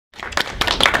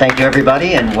Thank you,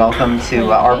 everybody, and welcome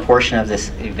to our portion of this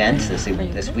event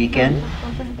this weekend.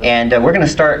 And we're going to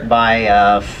start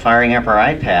by firing up our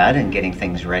iPad and getting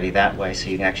things ready that way, so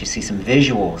you can actually see some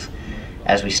visuals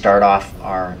as we start off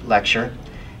our lecture.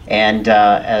 And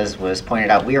as was pointed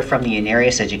out, we are from the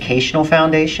Unarius Educational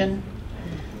Foundation.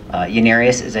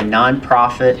 Unarius is a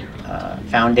nonprofit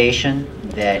foundation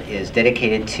that is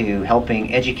dedicated to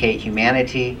helping educate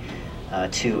humanity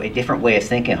to a different way of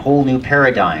thinking, a whole new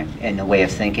paradigm in the way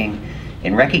of thinking,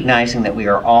 and recognizing that we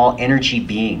are all energy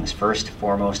beings, first,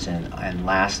 foremost, and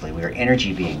lastly. We are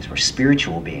energy beings, we're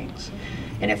spiritual beings.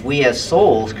 And if we as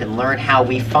souls can learn how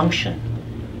we function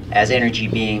as energy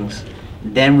beings,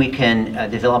 then we can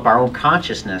develop our own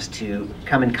consciousness to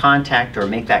come in contact or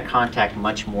make that contact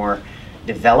much more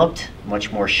developed,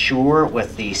 much more sure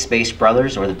with the space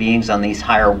brothers or the beings on these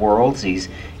higher worlds, these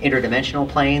interdimensional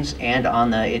planes, and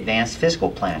on the advanced physical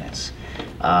planets.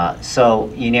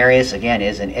 So Unarius, again,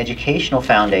 is an educational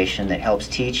foundation that helps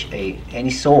teach any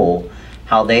soul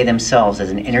how they themselves as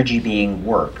an energy being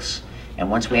works. And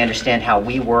once we understand how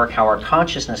we work, how our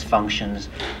consciousness functions,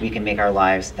 we can make our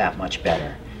lives that much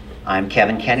better. I'm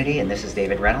Kevin Kennedy, and this is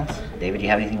David Reynolds. David, do you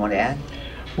have anything you want to add?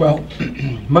 Well,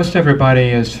 most everybody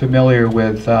is familiar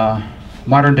with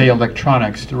modern day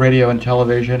electronics, the radio and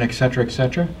television, etc.,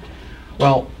 etc.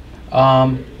 Well,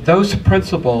 those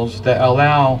principles that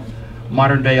allow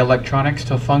modern day electronics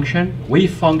to function, we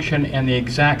function in the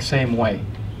exact same way.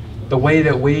 The way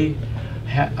that we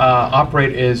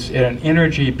operate is an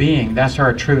energy being. That's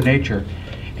our true nature.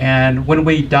 And when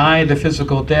we die the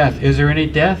physical death, is there any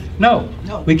death? No.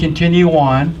 We continue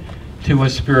on to a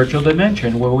spiritual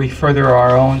dimension where we further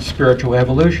our own spiritual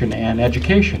evolution and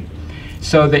education.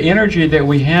 So the energy that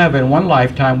we have in one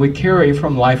lifetime, we carry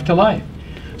from life to life.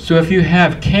 So if you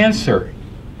have cancer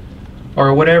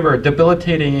or whatever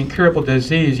debilitating incurable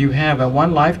disease you have in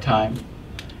one lifetime,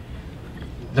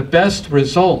 the best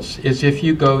results is if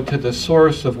you go to the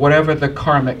source of whatever the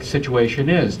karmic situation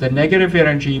is, the negative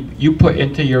energy you put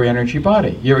into your energy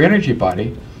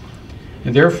body,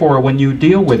 and therefore when you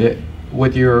deal with it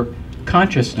with your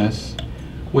consciousness,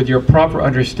 with your proper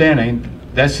understanding,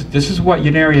 this is what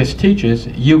Unarius teaches.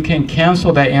 You can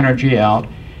cancel that energy out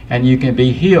and you can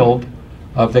be healed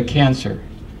of the cancer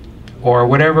or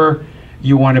whatever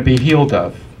you want to be healed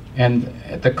of. And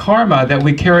the karma that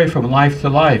we carry from life to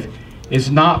life is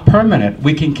not permanent.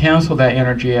 We can cancel that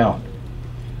energy out.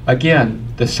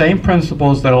 Again, the same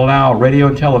principles that allow radio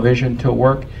and television to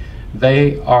work,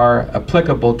 they are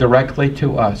applicable directly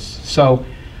to us. So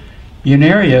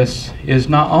Unarius is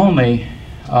not only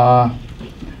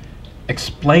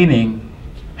explaining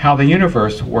how the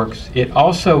universe works, it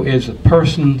also is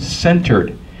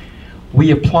person-centered.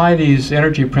 We apply these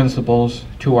energy principles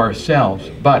to ourselves,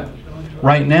 but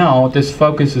right now this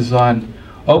focuses on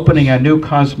opening a new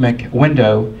cosmic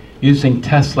window using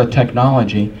Tesla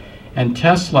technology. And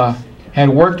Tesla had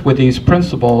worked with these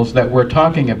principles that we're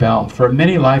talking about for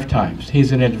many lifetimes.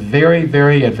 He's a very,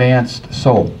 very advanced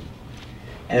soul.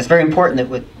 And it's very important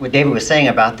that what David was saying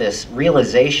about this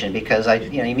realization, because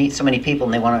you meet so many people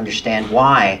and they want to understand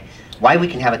why we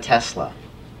can have a Tesla.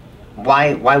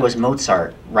 Why was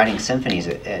Mozart writing symphonies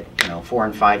at 4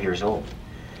 and 5 years old?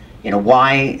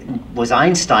 Why was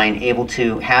Einstein able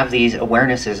to have these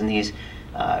awarenesses and these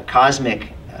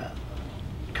cosmic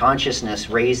consciousness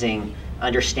raising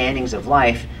understandings of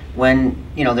life when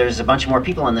there's a bunch more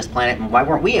people on this planet, and why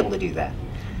weren't we able to do that?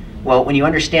 Well, when you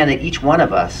understand that each one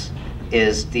of us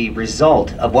is the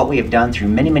result of what we have done through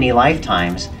many, many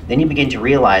lifetimes, then you begin to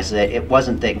realize that it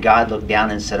wasn't that God looked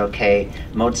down and said, okay,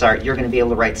 Mozart, you're going to be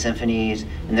able to write symphonies,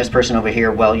 and this person over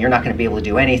here, well, you're not going to be able to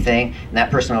do anything, and that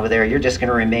person over there, you're just going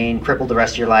to remain crippled the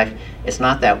rest of your life. It's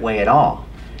not that way at all.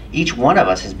 Each one of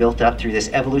us has built up through this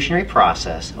evolutionary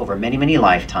process over many, many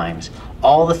lifetimes,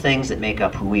 all the things that make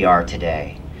up who we are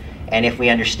today. And if we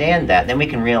understand that, then we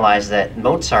can realize that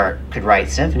Mozart could write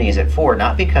symphonies at 4,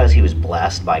 not because he was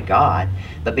blessed by God,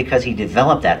 but because he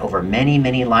developed that over many,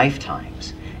 many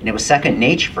lifetimes. And it was second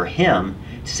nature for him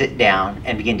to sit down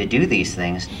and begin to do these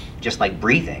things, just like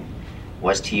breathing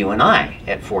was to you and I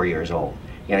at 4 years old.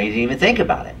 You didn't even think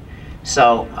about it.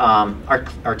 So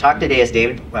our talk today, as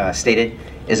David stated,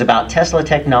 is about Tesla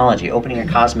technology, opening a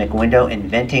cosmic window,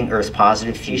 inventing Earth's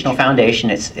positive fusional foundation.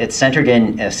 It's centered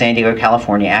in San Diego,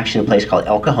 California, actually a place called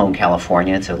El Cajon,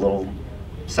 California. It's a little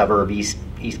suburb east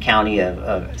county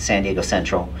of San Diego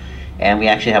Central. And we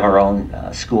actually have our own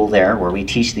school there where we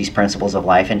teach these principles of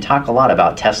life and talk a lot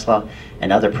about Tesla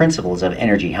and other principles of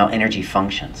energy, how energy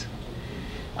functions.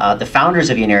 The founders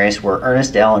of Unarius were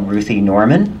Ernest L. and Ruthie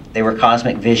Norman. They were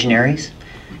cosmic visionaries.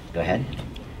 Go ahead.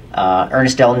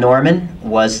 Ernest L. Norman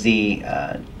was the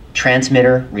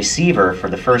transmitter, receiver for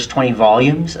the first 20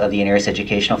 volumes of the Unarius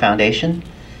Educational Foundation.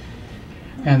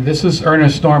 And this is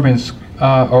Ernest Norman's,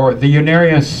 or the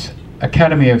Unarius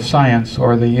Academy of Science,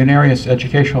 or the Unarius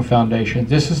Educational Foundation.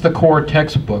 This is the core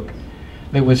textbook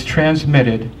that was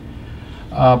transmitted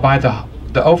by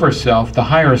the overself, the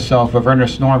higher self of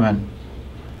Ernest Norman.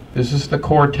 This is the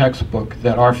core textbook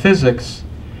that our physics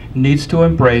needs to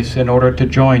embrace in order to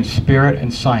join spirit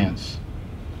and science,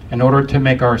 in order to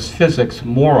make our physics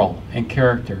moral in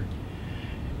character,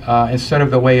 instead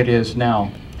of the way it is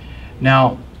now.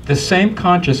 Now, the same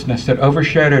consciousness that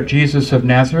overshadowed Jesus of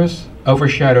Nazareth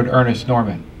overshadowed Ernest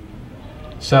Norman.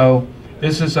 So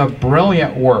this is a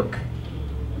brilliant work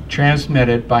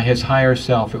transmitted by his higher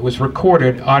self. It was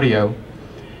recorded audio,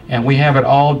 and we have it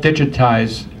all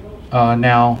digitized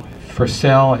now for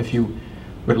sale if you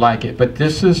would like it. But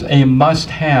this is a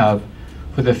must-have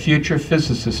for the future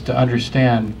physicists to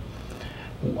understand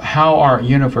how our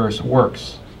universe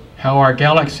works, how our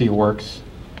galaxy works,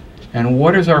 and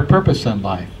what is our purpose in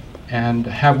life. And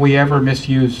have we ever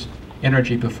misused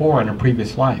energy before in a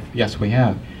previous life? Yes, we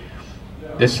have.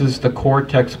 This is the core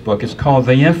textbook. It's called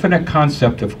The Infinite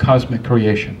Concept of Cosmic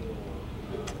Creation.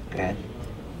 Good.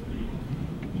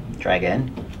 Try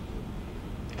again.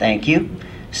 Thank you.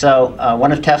 So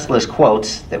one of Tesla's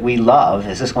quotes that we love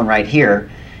is this one right here.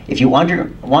 If you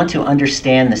want to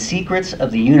understand the secrets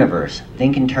of the universe,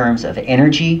 think in terms of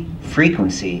energy,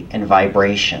 frequency, and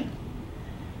vibration.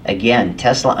 Again,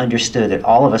 Tesla understood that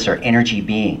all of us are energy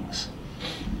beings.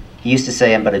 He used to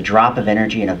say, I'm but a drop of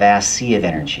energy in a vast sea of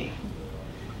energy.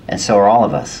 And so are all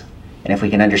of us. And if we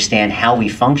can understand how we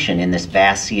function in this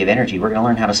vast sea of energy, we're going to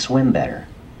learn how to swim better.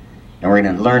 And we're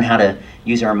going to learn how to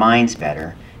use our minds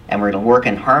better. And we're going to work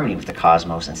in harmony with the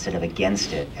cosmos instead of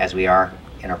against it, as we are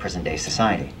in our present-day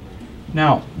society.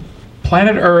 Now,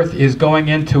 planet Earth is going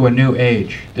into a new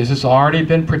age. This has already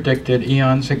been predicted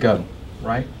eons ago,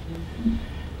 right?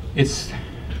 It's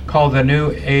called the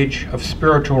new age of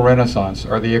spiritual renaissance,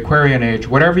 or the Aquarian age,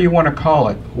 whatever you want to call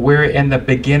it. We're in the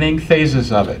beginning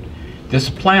phases of it. This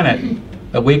planet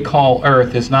that we call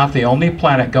Earth is not the only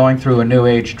planet going through a new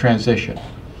age transition.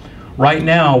 Right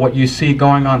now, what you see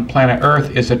going on planet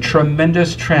Earth is a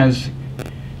tremendous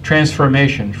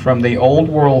transformation from the old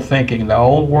world thinking, the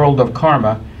old world of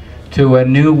karma, to a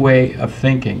new way of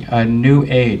thinking, a new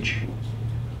age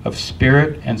of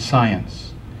spirit and science.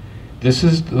 This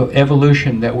is the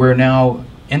evolution that we're now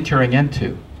entering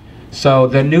into. So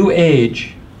the new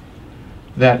age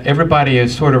that everybody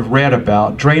has sort of read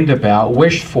about, dreamed about,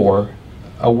 wished for,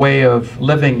 a way of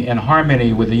living in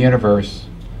harmony with the universe,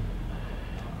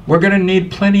 we're going to need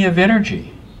plenty of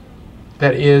energy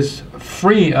that is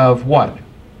free of what?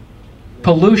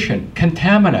 Pollution,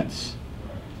 contaminants,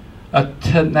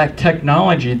 that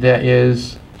technology that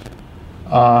is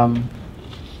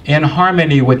in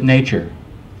harmony with nature.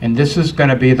 And this is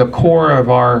going to be the core of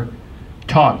our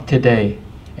talk today.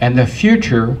 And the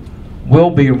future will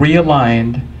be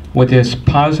realigned with this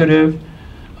positive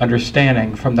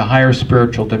understanding from the higher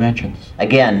spiritual dimensions.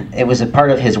 Again, it was a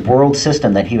part of his world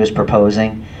system that he was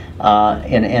proposing.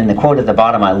 And the quote at the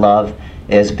bottom I love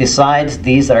is, besides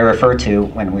these that I referred to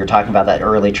when we were talking about that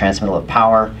early transmittal of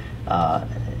power,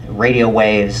 radio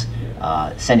waves,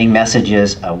 sending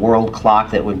messages, a world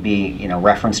clock that would be,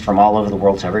 referenced from all over the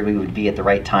world, so everybody would be at the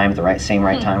right time, at the same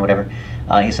right time, whatever.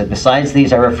 He said, besides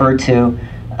these I referred to,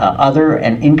 other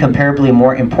and incomparably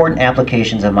more important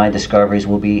applications of my discoveries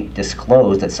will be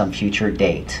disclosed at some future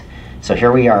date. So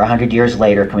here we are 100 years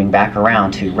later, coming back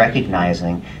around to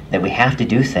recognizing that we have to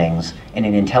do things in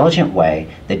an intelligent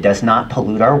way that does not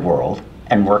pollute our world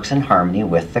and works in harmony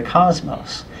with the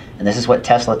cosmos. And this is what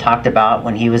Tesla talked about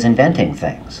when he was inventing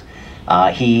things.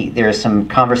 There's some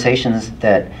conversations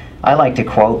that I like to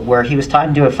quote where he was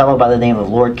talking to a fellow by the name of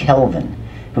Lord Kelvin,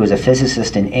 who was a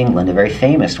physicist in England, a very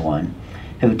famous one,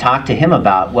 who talked to him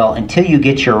about, well, until you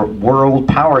get your world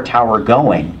power tower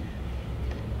going,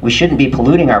 we shouldn't be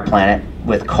polluting our planet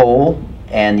with coal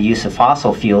and the use of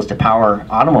fossil fuels to power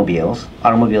automobiles.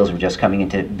 Automobiles were just coming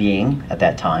into being at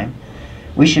that time.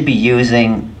 We should be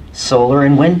using solar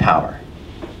and wind power,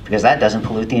 because that doesn't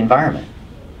pollute the environment.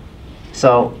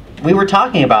 So we were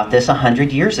talking about this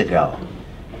 100 years ago,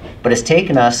 but it's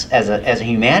taken us as a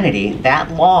humanity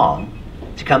that long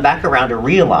to come back around to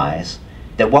realize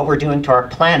that what we're doing to our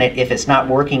planet, if it's not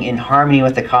working in harmony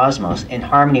with the cosmos, in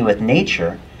harmony with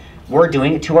nature, we're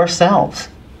doing it to ourselves.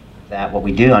 That what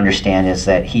we do understand is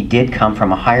that he did come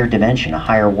from a higher dimension, a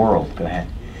higher world. Go ahead.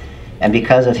 And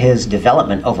because of his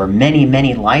development over many,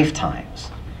 many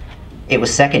lifetimes, it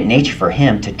was second nature for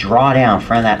him to draw down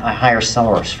from that higher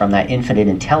source, from that infinite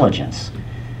intelligence,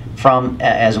 from,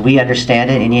 as we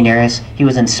understand it in Unarius, he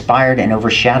was inspired and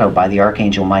overshadowed by the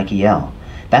Archangel Michael.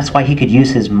 That's why he could use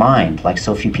his mind like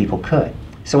so few people could.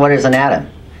 So what is an atom?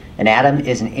 An atom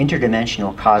is an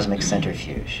interdimensional cosmic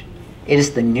centrifuge. It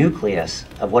is the nucleus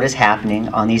of what is happening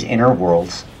on these inner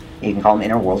worlds. You can call them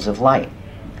inner worlds of light.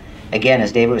 Again,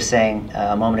 as David was saying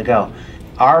a moment ago,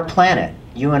 our planet,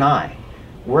 you and I,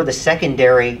 we're the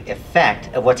secondary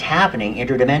effect of what's happening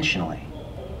interdimensionally,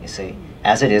 you see,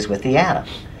 as it is with the atom.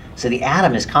 So the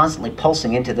atom is constantly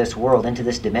pulsing into this world, into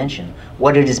this dimension,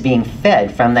 what it is being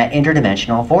fed from that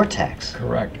interdimensional vortex.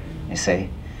 Correct. You see,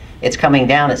 it's coming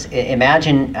down.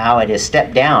 Imagine how it is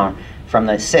stepped down from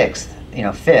the sixth,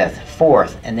 fifth,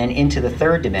 fourth, and then into the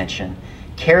third dimension,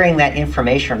 carrying that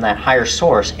information from that higher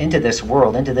source into this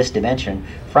world, into this dimension,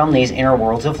 from these inner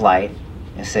worlds of light,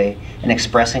 you see, and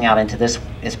expressing out into this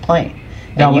plane.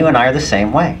 Now, and you and I are the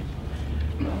same way.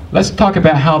 Let's talk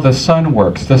about how the sun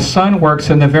works. The sun works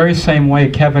in the very same way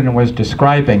Kevin was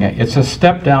describing it. It's a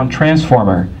step-down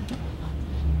transformer.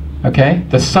 Okay?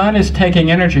 The sun is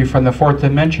taking energy from the fourth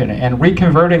dimension and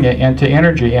reconverting it into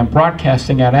energy and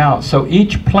broadcasting it out. So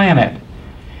each planet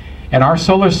in our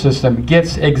solar system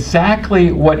gets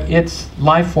exactly what its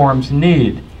life forms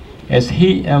need as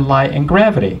heat and light and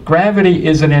gravity. Gravity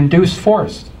is an induced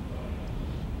force.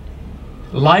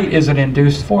 Light is an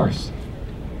induced force.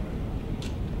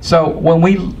 So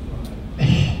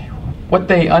what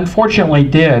they unfortunately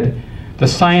did, the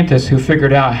scientists who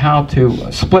figured out how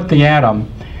to split the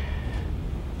atom,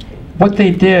 what they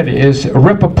did is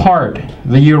rip apart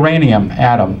the uranium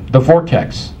atom, the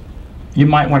vortex. You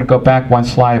might want to go back one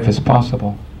slide if it's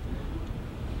possible.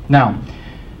 Now,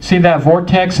 see that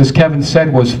vortex, as Kevin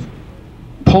said, was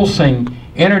pulsing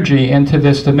energy into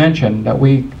this dimension that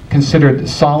we considered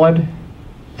solid,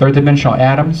 third-dimensional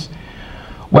atoms.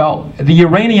 Well, the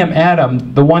uranium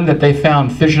atom, the one that they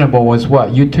found fissionable was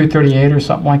what, U-238 or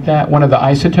something like that, one of the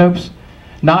isotopes?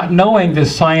 Not knowing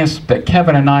this science that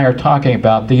Kevin and I are talking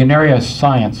about, the Unarius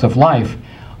science of life,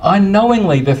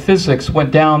 unknowingly the physics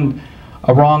went down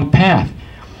a wrong path.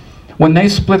 When they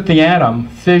split the atom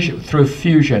through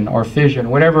fusion or fission,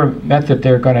 whatever method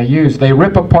they're going to use, they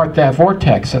rip apart that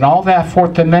vortex, and all that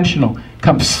fourth dimensional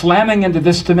comes slamming into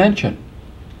this dimension.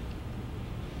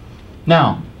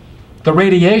 Now, the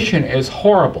radiation is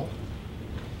horrible.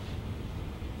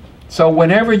 So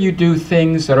whenever you do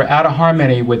things that are out of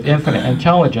harmony with infinite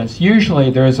intelligence,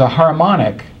 usually there is a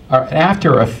harmonic or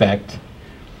after effect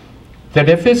that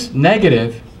if it's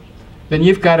negative, then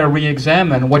you've got to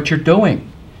re-examine what you're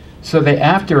doing. So the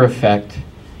after effect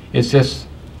is this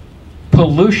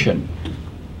pollution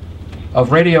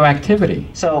of radioactivity.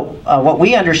 So what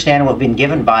we understand, what we've been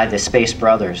given by the Space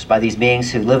Brothers, by these beings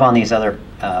who live on these other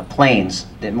planes,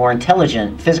 the more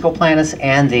intelligent physical planets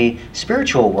and the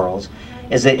spiritual worlds,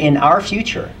 is that in our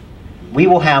future, we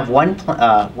will have one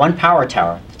power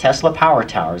tower, the Tesla power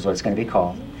tower is what it's going to be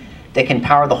called, that can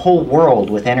power the whole world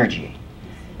with energy.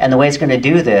 And the way it's going to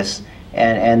do this,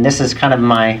 and this is kind of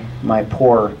my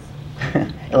poor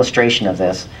illustration of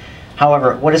this.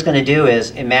 However, what it's going to do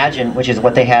is imagine, which is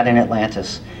what they had in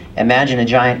Atlantis, imagine a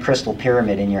giant crystal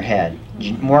pyramid in your head,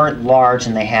 more large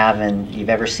than they have you've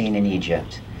ever seen in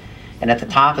Egypt. And at the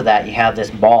top of that, you have this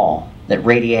ball that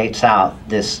radiates out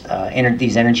these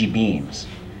energy beams.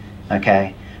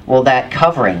 Okay? Well, that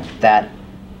covering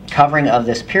of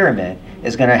this pyramid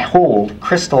is going to hold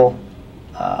crystal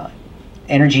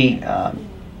energy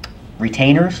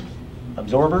retainers,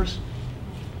 absorbers,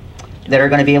 that are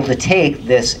going to be able to take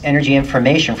this energy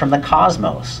information from the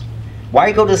cosmos.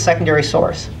 Why go to the secondary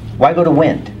source? Why go to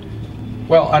wind?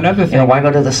 Well, another thing... why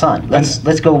go to the sun?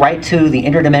 Let's go right to the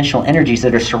interdimensional energies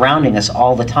that are surrounding us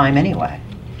all the time anyway.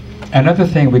 Another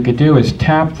thing we could do is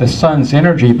tap the sun's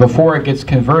energy before it gets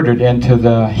converted into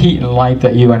the heat and light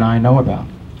that you and I know about.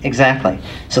 Exactly.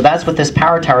 So that's what this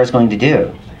power tower is going to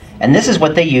do. And this is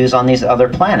what they use on these other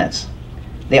planets.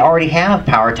 They already have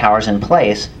power towers in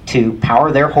place to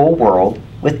power their whole world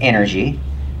with energy,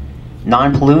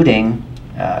 non-polluting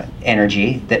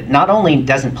energy that not only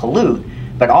doesn't pollute,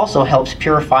 but also helps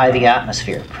purify the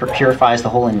atmosphere, purifies the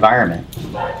whole environment.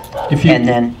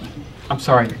 I'm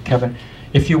sorry, Kevin.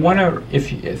 If you want to,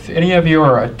 if any of you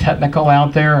are technical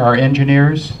out there, are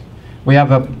engineers, we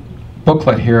have a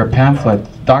booklet here, a pamphlet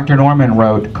Dr. Norman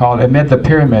wrote called Amid the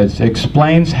Pyramids. It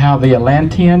explains how the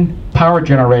Atlantean power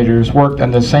generators worked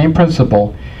on the same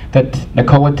principle that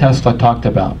Nikola Tesla talked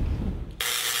about.